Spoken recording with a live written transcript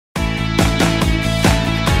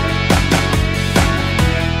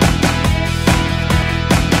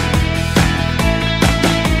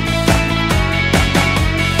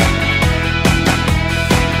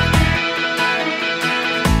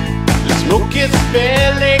it's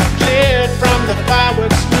barely cleared from the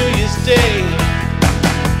fireworks New Year's Day.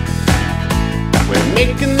 We're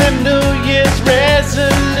making the New Year's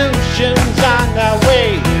resolutions on our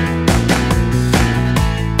way.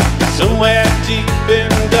 Somewhere deep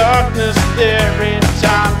in darkness there ain't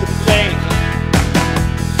time to play.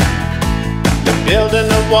 They're building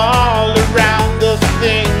a wall around the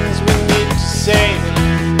things we need to say.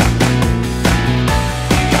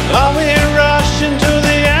 Are we rushing to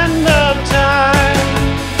the end of time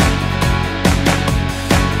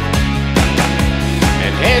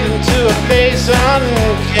and heading to a place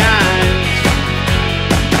unkind?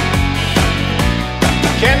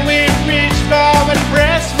 Can we reach forward,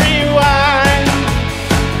 press rewind?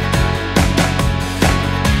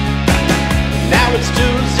 Now it's 2,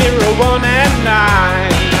 0, 1 and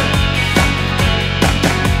 9.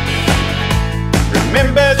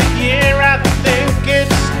 Remember the year, I think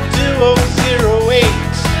it's 2008.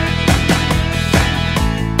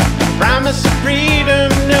 Promise of freedom,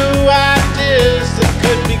 new ideas that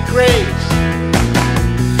could be great.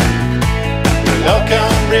 We'll all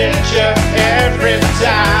come richer every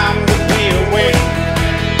time that we awake.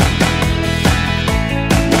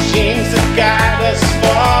 Machines that guide us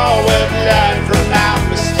forward, learn from our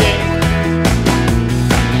mistake.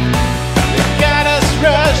 They got us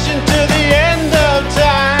rushing to the end of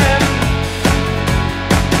time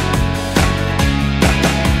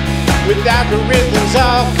with algorithms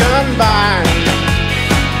all combined.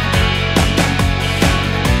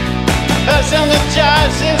 Us and the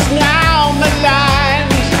choices now maligned.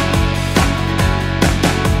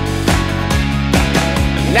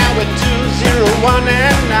 Now we're 2, 0, 1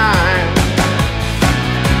 and 9.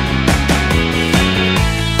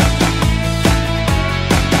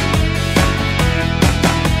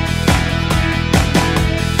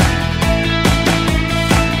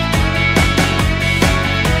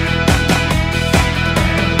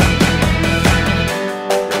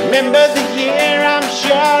 Remember the year, I'm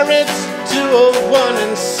sure it's 201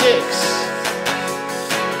 and 6.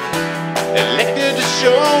 Elected a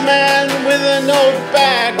showman with an old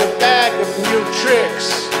bag, a bag of new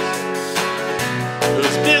tricks.